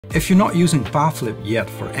If you're not using Pathlib yet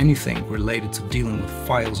for anything related to dealing with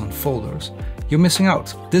files and folders, you're missing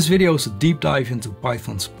out. This video is a deep dive into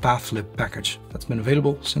Python's Pathlib package that's been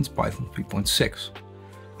available since Python 3.6.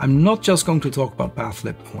 I'm not just going to talk about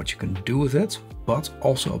Pathlib and what you can do with it, but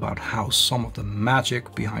also about how some of the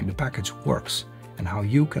magic behind the package works and how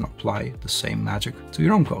you can apply the same magic to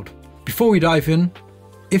your own code. Before we dive in,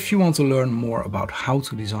 if you want to learn more about how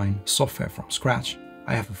to design software from scratch,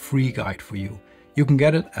 I have a free guide for you. You can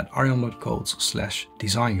get it at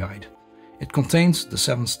ArjanCodes/design guide. It contains the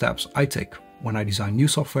 7 steps I take when I design new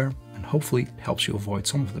software and hopefully helps you avoid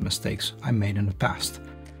some of the mistakes I made in the past.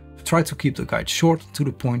 I've tried to keep the guide short, to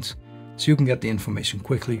the point, so you can get the information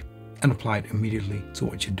quickly and apply it immediately to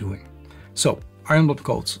what you're doing. So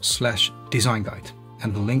arjan.codes/design guide,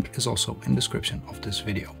 and the link is also in the description of this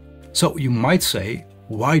video. So you might say,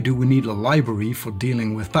 why do we need a library for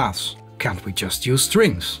dealing with paths? Can't we just use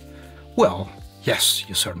strings? Well, yes,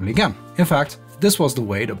 you certainly can. In fact, this was the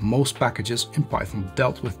way that most packages in Python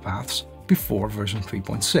dealt with paths before version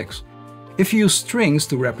 3.6. If you use strings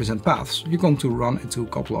to represent paths, you're going to run into a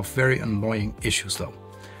couple of very annoying issues though.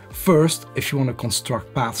 First, if you want to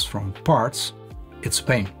construct paths from parts, it's a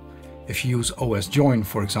pain. If you use OS-join,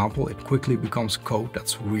 for example, it quickly becomes code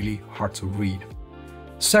that's really hard to read.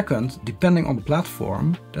 Second, depending on the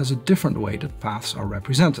platform, there's a different way that paths are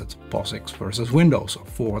represented. POSIX versus Windows, or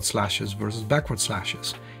forward slashes versus backward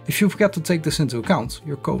slashes. If you forget to take this into account,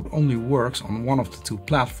 your code only works on one of the 2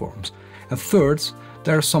 platforms. And third,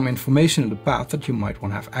 there is some information in the path that you might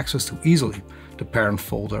want to have access to easily. The parent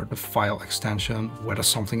folder, the file extension, whether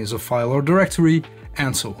something is a file or directory,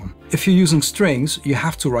 and so on. If you're using strings, you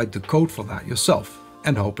have to write the code for that yourself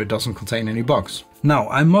and hope it doesn't contain any bugs. Now,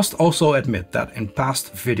 I must also admit that in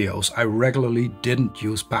past videos I regularly didn't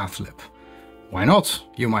use Pathlib. Why not,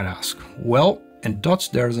 you might ask? Well, in Dutch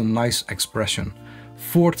there is a nice expression,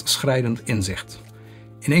 voortschrijdend inzicht.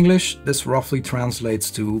 In English, this roughly translates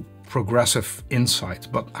to progressive insight,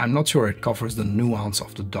 but I'm not sure it covers the nuance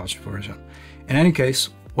of the Dutch version. In any case,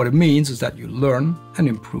 what it means is that you learn and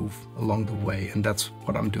improve along the way, and that's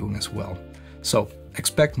what I'm doing as well. So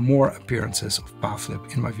expect more appearances of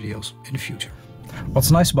Pathlib in my videos in the future.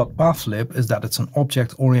 What's nice about Pathlib is that it's an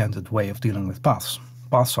object-oriented way of dealing with paths.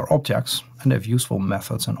 Paths are objects and they have useful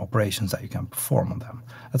methods and operations that you can perform on them.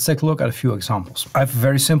 Let's take a look at a few examples. I have a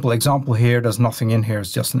very simple example here. There's nothing in here.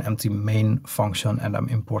 It's just an empty main function and I'm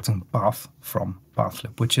importing path from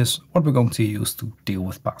Pathlib, which is what we're going to use to deal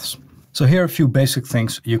with paths. So here are a few basic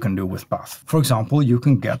things you can do with path. For example, you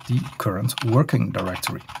can get the current working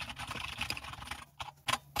directory.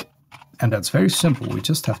 And that's very simple. We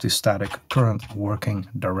just have the static current working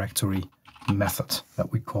directory method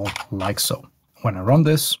that we call like so. When I run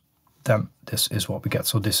this, then this is what we get.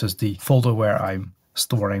 So this is the folder where I'm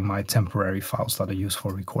storing my temporary files that I use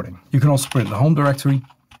for recording. You can also put it in the home directory.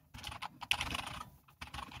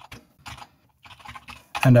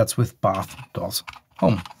 And that's with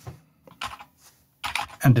path.home.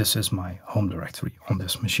 And this is my home directory on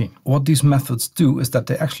this machine. What these methods do is that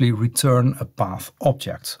they actually return a path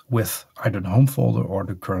object with either the home folder or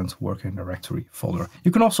the current working directory folder.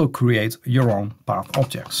 You can also create your own path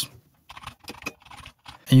objects.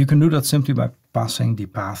 And you can do that simply by passing the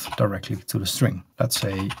path directly to the string. Let's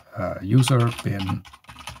say user bin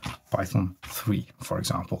Python 3, for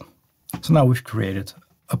example. So now we've created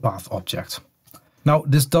a path object. Now,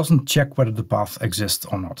 this doesn't check whether the path exists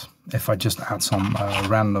or not. If I just add some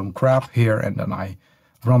random crap here and then I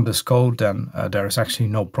run this code, then there is actually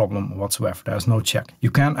no problem whatsoever. There's no check.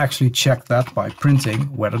 You can actually check that by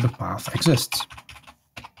printing whether the path exists,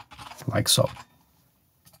 like so.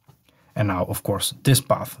 And now, of course, this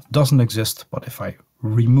path doesn't exist, but if I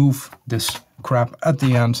remove this crap at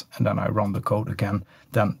the end and then I run the code again,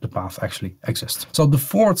 then the path actually exists. So the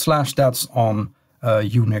 / that's on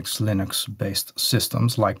Unix, Linux-based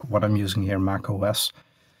systems like what I'm using here, Mac OS.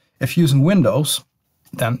 If you're using Windows,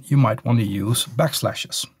 then you might want to use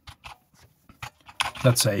backslashes.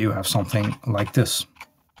 Let's say you have something like this.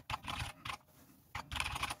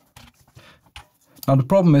 Now the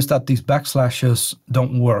problem is that these backslashes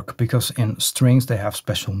don't work because in strings they have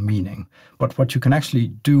special meaning. But what you can actually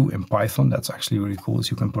do in Python, that's actually really cool,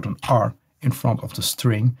 is you can put an R in front of the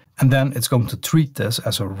string, and then it's going to treat this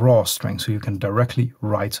as a raw string, so you can directly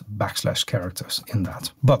write backslash characters in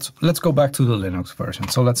that. But let's go back to the Linux version.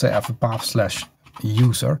 So let's say I have a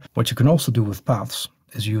path/user. What you can also do with paths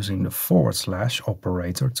is using the /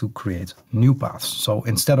 operator to create new paths. So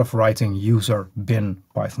instead of writing user bin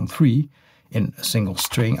Python 3 in a single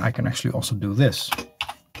string, I can actually also do this.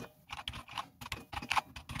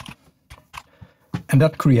 And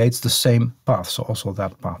that creates the same path, so also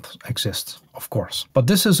that path exists, of course. But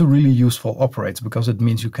this is a really useful operator because it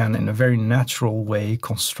means you can, in a very natural way,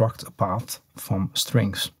 construct a path from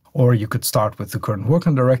strings. Or you could start with the current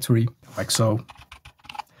working directory, like so,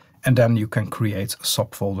 and then you can create a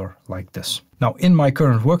subfolder like this. Now, in my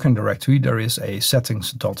current working directory, there is a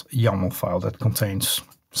settings.yaml file that contains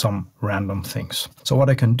some random things. So what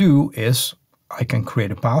I can do is I can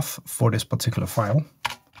create a path for this particular file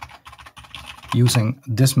using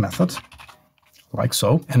this method, like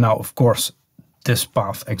so. And now, of course, this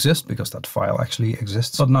path exists because that file actually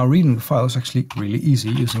exists. But now reading the file is actually really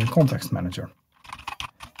easy using a context manager.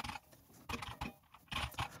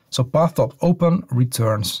 So path.open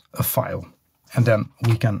returns a file. And then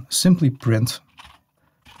we can simply print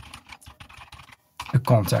the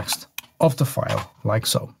context of the file, like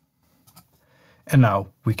so. And now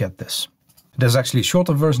we get this. There's actually a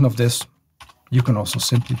shorter version of this. You can also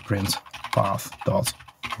simply print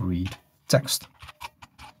path.readText.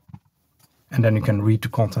 And then you can read the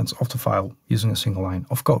contents of the file using a single line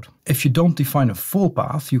of code. If you don't define a full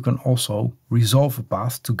path, you can also resolve a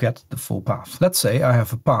path to get the full path. Let's say I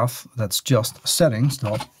have a path that's just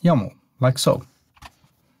settings.yaml, like so.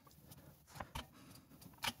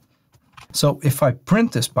 So if I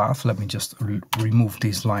print this path, let me just remove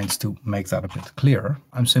these lines to make that a bit clearer.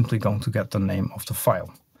 I'm simply going to get the name of the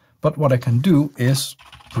file. But what I can do is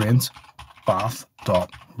print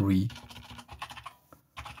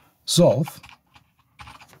path.resolve.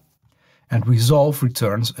 And resolve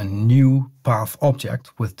returns a new path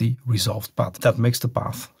object with the resolved path. That makes the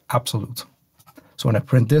path absolute. So when I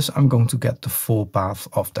print this, I'm going to get the full path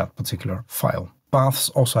of that particular file. Paths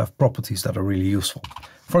also have properties that are really useful.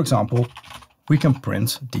 For example, we can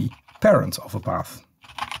print the parent of a path.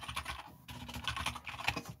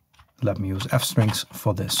 Let me use f-strings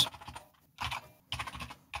for this.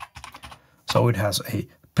 So it has a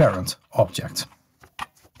parent object.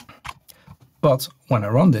 But when I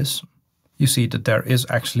run this, you see that there is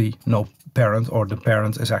actually no parent, or the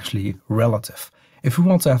parent is actually relative. If we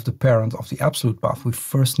want to have the parent of the absolute path, we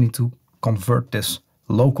first need to convert this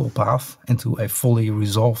local path into a fully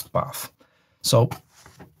resolved path. So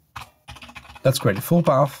let's create a full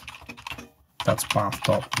path. That's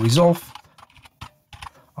path.resolve.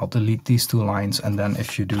 I'll delete these two lines, and then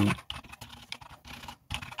if you do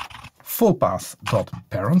full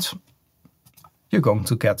path.parent, you're going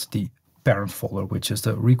to get the parent folder, which is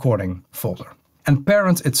the recording folder. And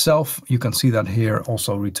parent itself, you can see that here,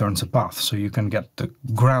 also returns a path. So you can get the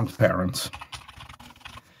grandparent.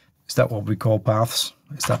 Is that what we call paths?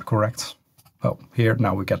 Is that correct? Well, here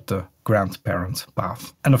now we get the grandparent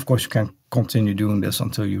path. And of course you can continue doing this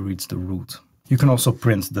until you reach the root. You can also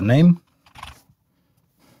print the name.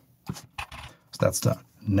 So that's the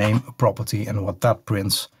name property, and what that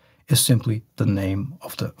prints is simply the name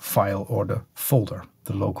of the file or the folder,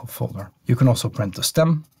 the local folder. You can also print the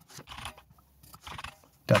stem.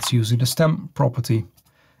 That's using the stem property,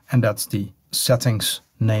 and that's the settings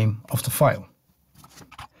name of the file.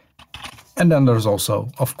 And then there's also,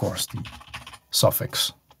 of course, the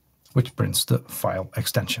suffix, which prints the file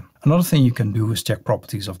extension. Another thing you can do is check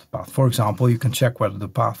properties of the path. For example, you can check whether the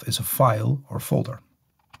path is a file or folder.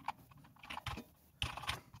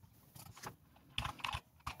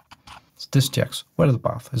 So this checks whether the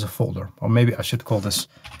path is a folder, or maybe I should call this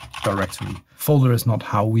directory. Folder is not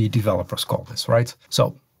how we developers call this, right?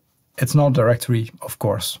 So it's not directory, of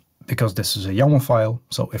course, because this is a YAML file.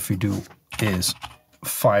 So if we do is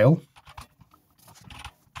file,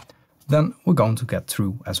 then we're going to get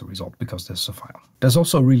true as a result, because this is a file. There's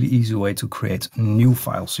also a really easy way to create new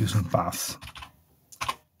files using path.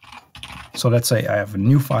 So let's say I have a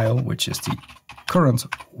new file, which is the current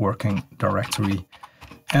working directory,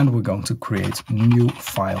 and we're going to create new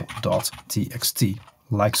file.txt,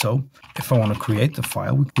 like so. If I want to create the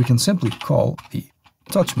file, we can simply call the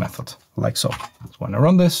touch method, like so. So when I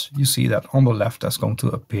run this, you see that on the left there's going to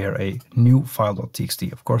appear a new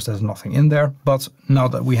file.txt. Of course, there's nothing in there, but now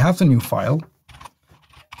that we have the new file,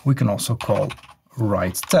 we can also call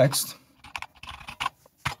write text.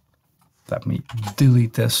 Let me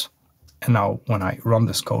delete this. And now when I run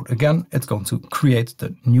this code again, it's going to create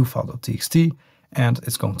the new file.txt, and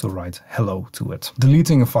it's going to write hello to it.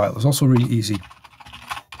 Deleting a file is also really easy.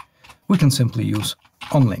 We can simply use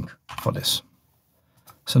onLink for this.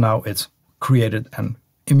 So now it's created and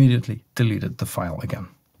immediately deleted the file again.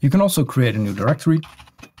 You can also create a new directory.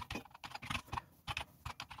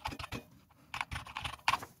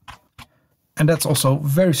 And that's also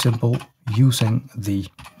very simple using the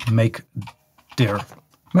makedir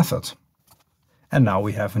method. And now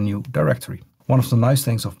we have a new directory. One of the nice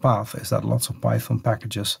things of Path is that lots of Python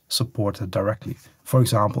packages support it directly. For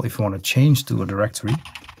example, if you want to change to a directory,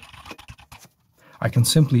 I can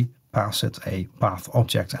simply pass it a path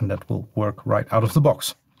object and that will work right out of the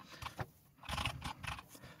box.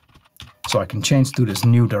 So I can change to this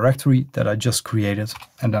new directory that I just created,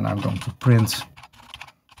 and then I'm going to print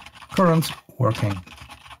current working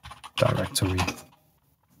directory.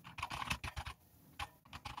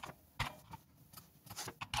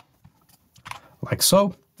 Like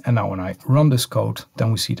so. And now when I run this code,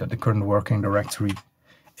 then we see that the current working directory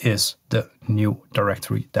is the new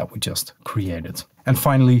directory that we just created. And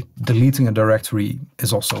finally, deleting a directory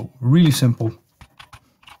is also really simple.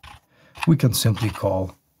 We can simply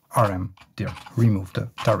call rm-dir, remove the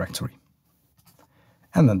directory.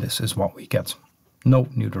 And then this is what we get. No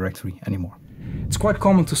new directory anymore. It's quite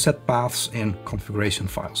common to set paths in configuration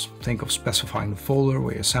files. Think of specifying the folder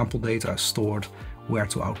where your sample data is stored, where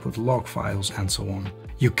to output log files, and so on.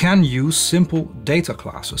 You can use simple data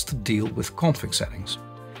classes to deal with config settings.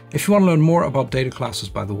 If you want to learn more about data classes,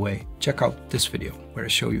 by the way, check out this video where I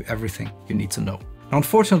show you everything you need to know. Now,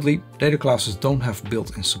 unfortunately, data classes don't have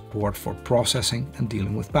built-in support for processing and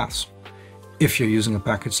dealing with paths. If you're using a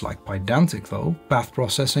package like Pydantic though, path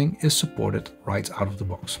processing is supported right out of the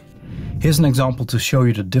box. Here's an example to show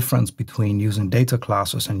you the difference between using data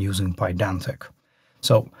classes and using Pydantic.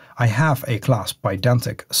 So I have a class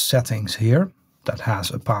Pydantic settings here that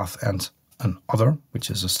has a path and an other, which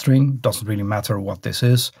is a string. Doesn't really matter what this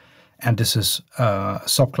is. And this is a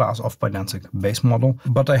subclass of Pydantic base model.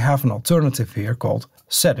 But I have an alternative here called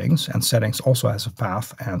settings, and settings also has a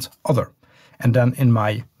path and other. And then in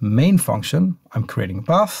my main function, I'm creating a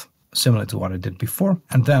path, similar to what I did before.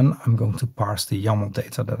 And then I'm going to parse the YAML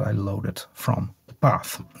data that I loaded from the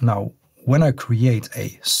path. Now, when I create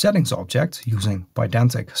a settings object using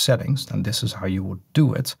Pydantic settings, and this is how you would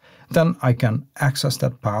do it, then I can access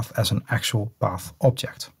that path as an actual path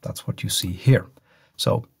object. That's what you see here.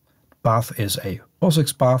 So path is a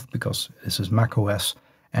POSIX path because this is macOS,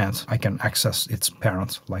 and I can access its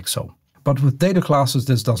parent like so. But with data classes,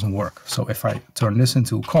 this doesn't work. So if I turn this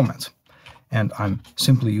into a comment and I'm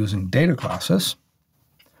simply using data classes,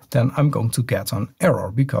 then I'm going to get an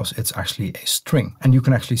error because it's actually a string. And you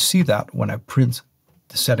can actually see that when I print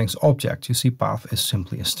the settings object. You see path is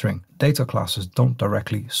simply a string. Data classes don't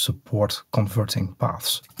directly support converting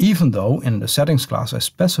paths, even though in the settings class I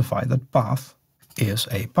specify that path is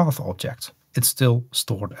a path object. It's still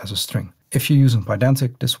stored as a string. If you're using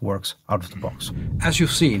Pydantic, this works out of the box. As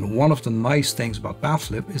you've seen, one of the nice things about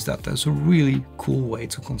Pathlib is that there's a really cool way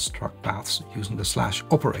to construct paths using the slash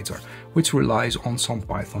operator, which relies on some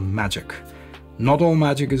Python magic. Not all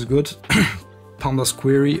magic is good, pandas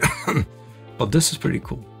query, but this is pretty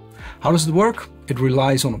cool. How does it work? It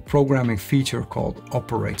relies on a programming feature called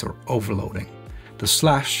operator overloading. The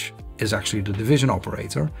slash is actually the division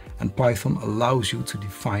operator, and Python allows you to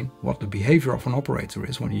define what the behavior of an operator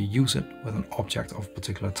is when you use it with an object of a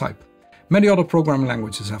particular type. Many other programming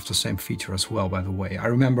languages have the same feature as well, by the way. I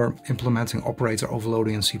remember implementing operator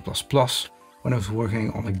overloading in C++ when I was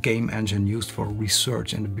working on a game engine used for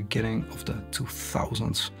research in the beginning of the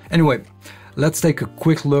 2000s. Anyway, let's take a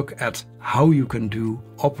quick look at how you can do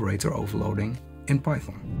operator overloading in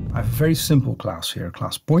Python. I have a very simple class here,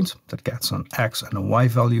 class point, that gets an x and a y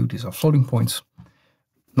value. These are floating points.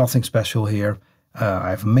 Nothing special here. I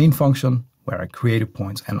have a main function where I create a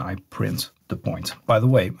point and I print the point. By the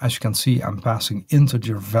way, as you can see, I'm passing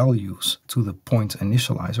integer values to the point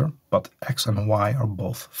initializer, but x and y are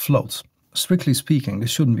both floats. Strictly speaking, this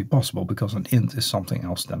shouldn't be possible because an int is something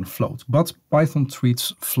else than a float. But Python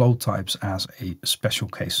treats float types as a special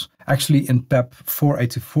case. Actually, in PEP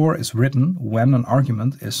 484 is written when an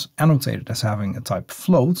argument is annotated as having a type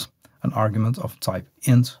float, an argument of type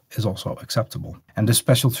int is also acceptable. And this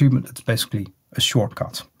special treatment is basically a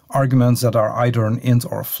shortcut. Arguments that are either an int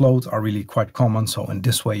or a float are really quite common. So in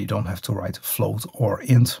this way, you don't have to write float or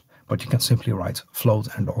int, but you can simply write float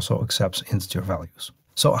and also accepts integer values.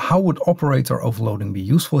 So how would operator overloading be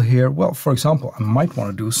useful here? Well, for example, I might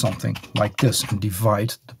want to do something like this and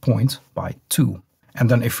divide the point by 2. And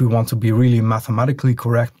then if we want to be really mathematically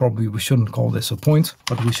correct, probably we shouldn't call this a point,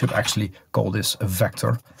 but we should actually call this a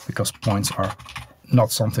vector, because points are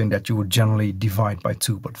not something that you would generally divide by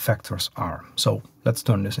 2, but vectors are. So let's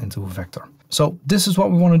turn this into a vector. So this is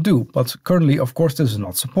what we want to do, but currently, of course, this is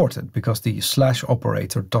not supported because the slash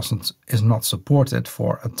operator is not supported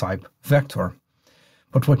for a type vector.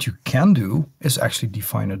 But what you can do is actually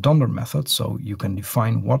define a dunder method, so you can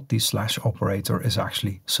define what the slash operator is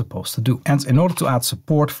actually supposed to do. And in order to add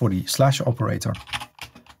support for the slash operator,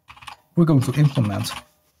 we're going to implement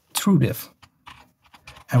truediff.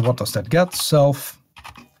 And what does that get? Self,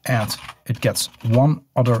 and it gets one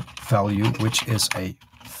other value, which is a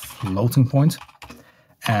floating point.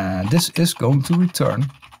 And this is going to return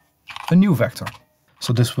a new vector.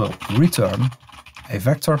 So this will return a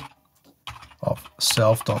vector of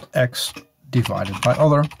self.x divided by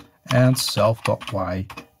other and self.y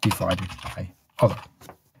divided by other.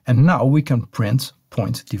 And now we can print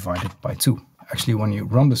point divided by 2. Actually, when you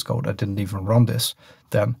run this code, I didn't even run this,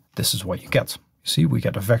 then this is what you get. You see, we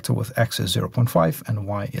get a vector with x is 0.5 and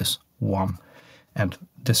y is 1. And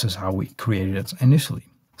this is how we created it initially.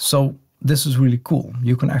 So this is really cool.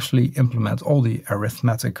 You can actually implement all the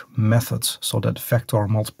arithmetic methods so that vector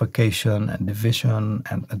multiplication and division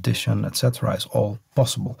and addition, etc. is all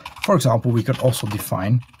possible. For example, we could also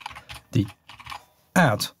define the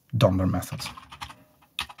add dunder method.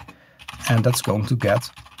 And that's going to get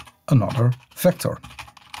another vector.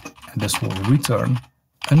 And this will return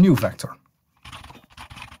a new vector.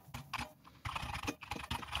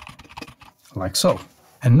 Like so.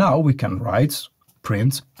 And now we can write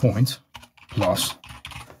print point plus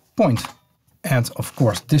point. And of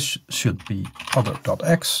course this should be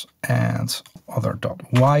other.x and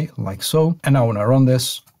other.y, like so. And now when I run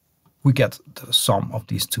this, we get the sum of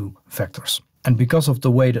these two vectors. And because of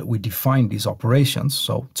the way that we define these operations,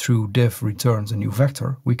 so true div returns a new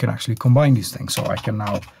vector, we can actually combine these things. So I can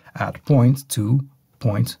now add point to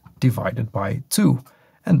point divided by 2.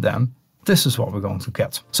 And then this is what we're going to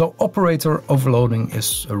get. So operator overloading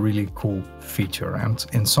is a really cool feature. And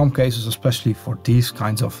in some cases, especially for these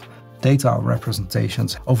kinds of data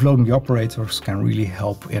representations, overloading the operators can really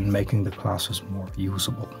help in making the classes more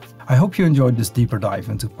usable. I hope you enjoyed this deeper dive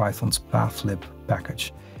into Python's Pathlib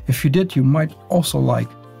package. If you did, you might also like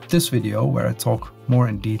this video where I talk more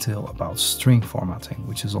in detail about string formatting,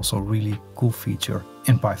 which is also a really cool feature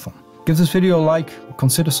in Python. Give this video a like,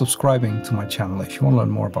 consider subscribing to my channel if you want to learn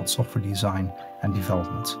more about software design and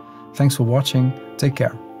development. Thanks for watching, take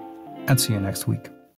care, and see you next week.